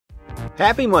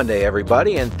Happy Monday,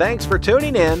 everybody, and thanks for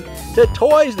tuning in to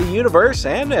Toys, the Universe,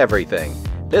 and Everything.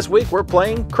 This week we're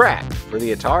playing Cracked for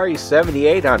the Atari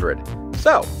 7800.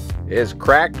 So, is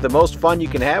Cracked the most fun you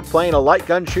can have playing a light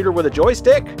gun shooter with a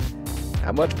joystick?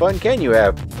 How much fun can you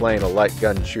have playing a light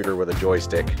gun shooter with a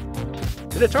joystick?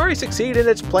 Did Atari succeed in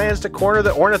its plans to corner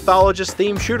the ornithologist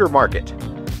themed shooter market?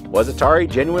 Was Atari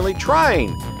genuinely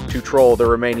trying to troll the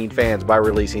remaining fans by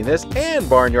releasing this and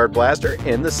Barnyard Blaster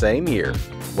in the same year?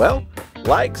 Well,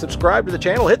 like, subscribe to the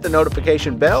channel, hit the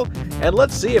notification bell, and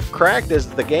let's see if Cracked is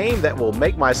the game that will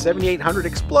make my 7800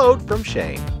 explode from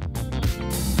shame.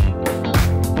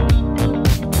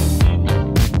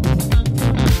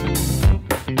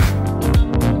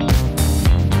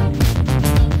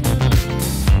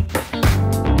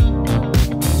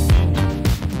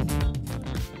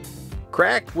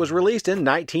 Cracked was released in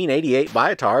 1988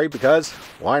 by Atari because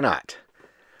why not?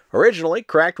 Originally,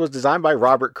 Cracked was designed by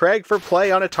Robert Craig for play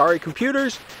on Atari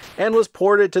computers and was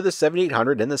ported to the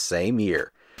 7800 in the same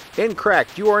year. In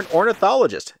Cracked, you are an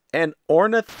ornithologist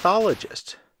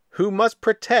who must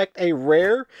protect a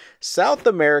rare South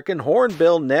American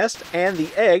hornbill nest and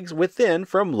the eggs within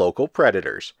from local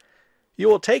predators. You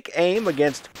will take aim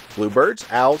against bluebirds,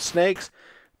 owls, snakes,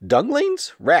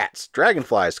 dunglings, rats,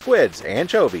 dragonflies, squids,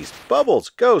 anchovies, bubbles,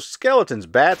 ghosts, skeletons,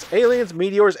 bats, aliens,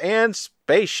 meteors, and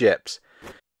spaceships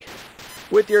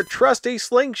with your trusty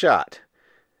slingshot,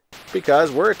 because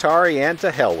we're Atari and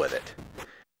to hell with it.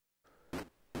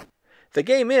 The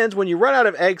game ends when you run out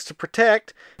of eggs to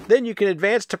protect, then you can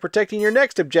advance to protecting your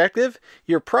next objective,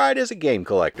 your pride as a game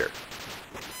collector.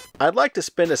 I'd like to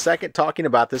spend a second talking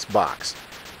about this box.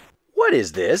 What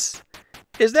is this?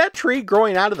 Is that tree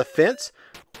growing out of the fence?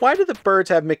 Why do the birds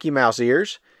have Mickey Mouse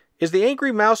ears? Is the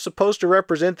angry mouse supposed to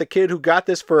represent the kid who got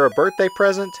this for a birthday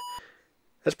present?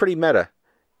 That's pretty meta.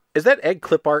 Is that egg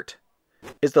clip art?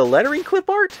 Is the lettering clip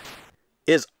art?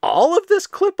 Is all of this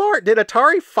clip art? Did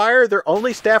Atari fire their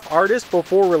only staff artist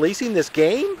before releasing this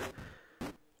game?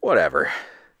 Whatever.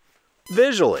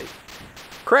 Visually,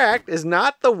 Cracked is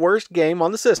not the worst game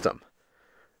on the system.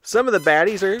 Some of the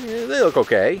baddies they look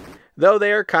okay, though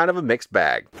they are kind of a mixed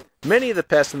bag. Many of the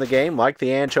pests in the game, like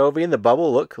the anchovy and the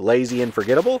bubble, look lazy and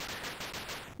forgettable.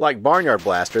 Like Barnyard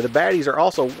Blaster, the baddies are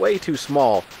also way too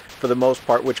small for the most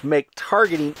part, which make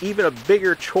targeting even a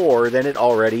bigger chore than it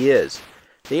already is.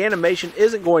 The animation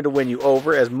isn't going to win you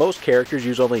over, as most characters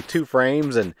use only 2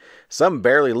 frames, and some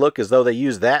barely look as though they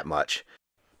use that much.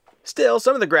 Still,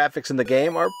 some of the graphics in the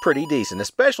game are pretty decent,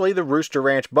 especially the Rooster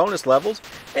Ranch bonus levels,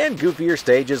 and goofier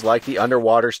stages like the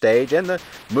underwater stage and the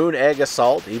Moon Egg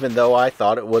Assault, even though I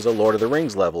thought it was a Lord of the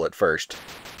Rings level at first.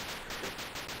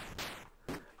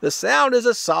 The sound is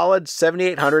a solid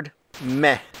 7800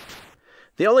 meh.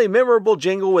 The only memorable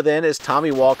jingle within is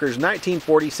Tommy Walker's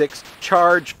 1946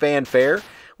 Charge Fanfare,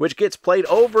 which gets played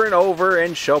over and over,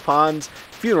 and Chopin's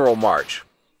Funeral March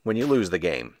when you lose the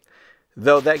game,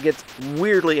 though that gets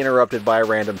weirdly interrupted by a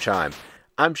random chime.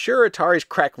 I'm sure Atari's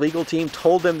crack legal team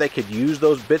told them they could use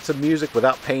those bits of music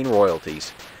without paying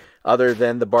royalties. Other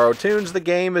than the borrowed tunes, the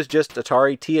game is just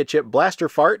Atari Tia Chip blaster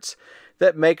farts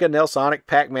that make a Nelsonic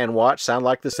Pac-Man watch sound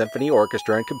like the symphony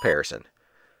orchestra in comparison.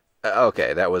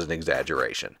 Okay, that was an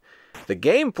exaggeration. The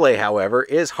gameplay, however,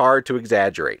 is hard to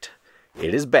exaggerate.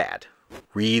 It is bad.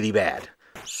 Really bad.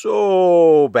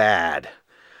 So bad.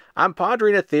 I'm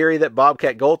pondering a theory that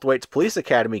Bobcat Goldthwait's Police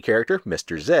Academy character,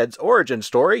 Mr. Zed's origin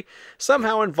story,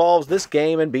 somehow involves this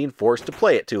game and being forced to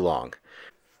play it too long.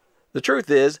 The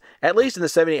truth is, at least in the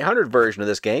 7800 version of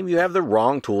this game, you have the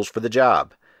wrong tools for the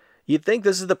job. You'd think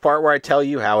this is the part where I tell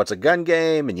you how it's a gun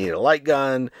game and you need a light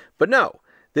gun, but no.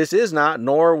 This is not,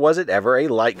 nor was it ever, a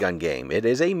light gun game. It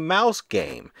is a mouse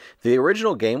game. The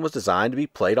original game was designed to be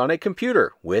played on a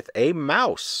computer with a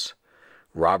mouse.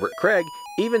 Robert Craig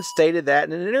even stated that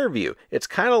in an interview. It's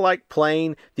kind of like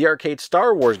playing the arcade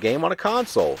Star Wars game on a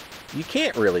console. You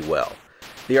can't really well.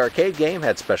 The arcade game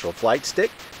had special flight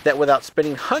stick that without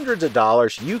spending hundreds of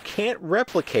dollars you can't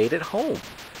replicate at home.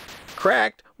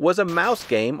 Cracked was a mouse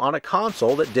game on a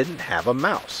console that didn't have a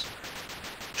mouse.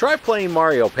 Try playing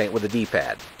Mario Paint with a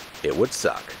D-pad. It would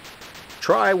suck.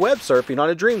 Try web surfing on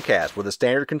a Dreamcast with a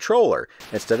standard controller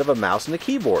instead of a mouse and a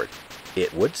keyboard.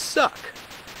 It would suck.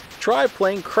 Try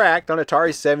playing Cracked on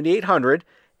Atari 7800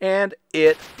 and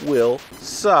it will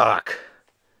suck.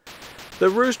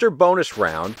 The Rooster bonus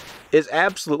round is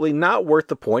absolutely not worth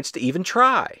the points to even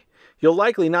try. You'll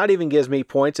likely not even give me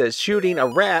points, as shooting a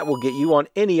rat will get you on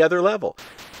any other level.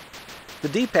 The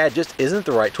D-pad just isn't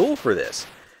the right tool for this.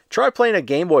 Try playing a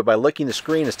Game Boy by licking the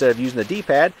screen instead of using the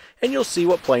D-pad, and you'll see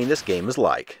what playing this game is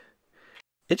like.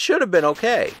 It should have been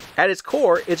okay. At its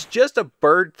core, it's just a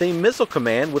bird-themed missile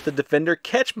command with the Defender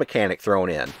catch mechanic thrown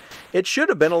in. It should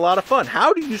have been a lot of fun.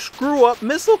 How do you screw up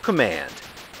missile command?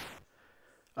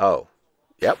 Oh,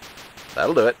 yep,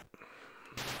 that'll do it.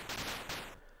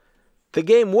 The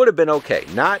game would have been okay.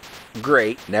 Not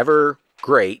great, never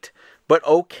great, but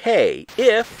okay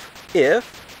if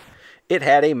it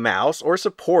had a mouse or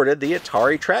supported the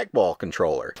Atari trackball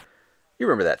controller. You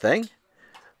remember that thing?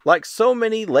 Like so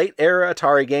many late-era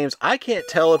Atari games, I can't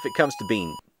tell if it comes to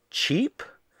being cheap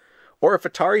or if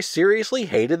Atari seriously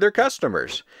hated their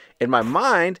customers. In my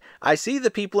mind, I see the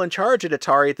people in charge at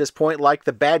Atari at this point like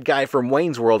the bad guy from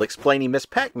Wayne's World explaining Miss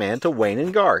Pac-Man to Wayne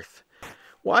and Garth.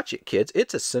 Watch it, kids.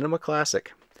 It's a cinema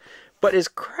classic. But is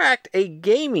cracked a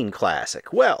gaming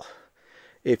classic? Well,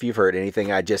 if you've heard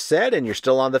anything I just said and you're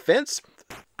still on the fence,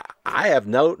 I have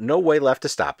no way left to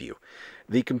stop you.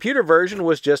 The computer version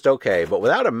was just okay, but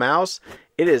without a mouse,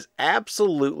 it is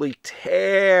absolutely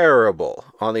terrible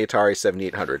on the Atari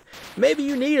 7800. Maybe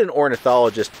you need an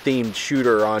ornithologist-themed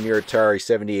shooter on your Atari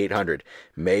 7800.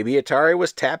 Maybe Atari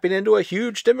was tapping into a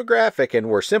huge demographic and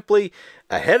were simply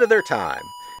ahead of their time.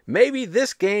 Maybe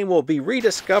this game will be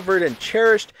rediscovered and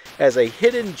cherished as a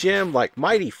hidden gem like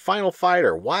Mighty Final Fight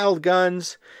or Wild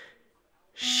Guns.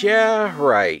 Yeah,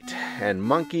 right. And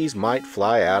monkeys might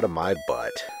fly out of my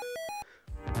butt.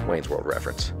 Wayne's World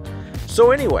reference.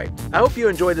 So anyway, I hope you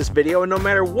enjoyed this video, and no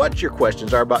matter what your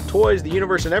questions are about toys, the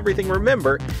universe, and everything,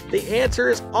 remember, the answer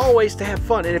is always to have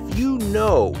fun. And if you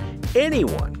know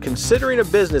anyone considering a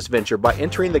business venture by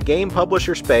entering the game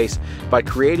publisher space by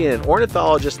creating an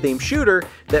ornithologist-themed shooter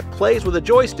that plays with a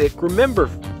joystick, remember,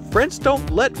 friends don't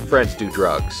let friends do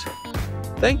drugs.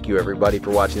 Thank you everybody for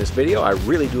watching this video. I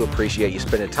really do appreciate you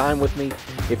spending time with me.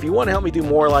 If you want to help me do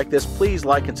more like this, please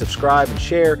like and subscribe and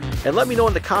share, and let me know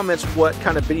in the comments what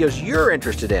kind of videos you're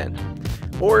interested in.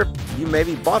 Or if you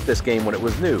maybe bought this game when it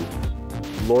was new.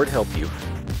 Lord help you.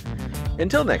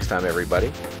 Until next time,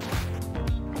 everybody.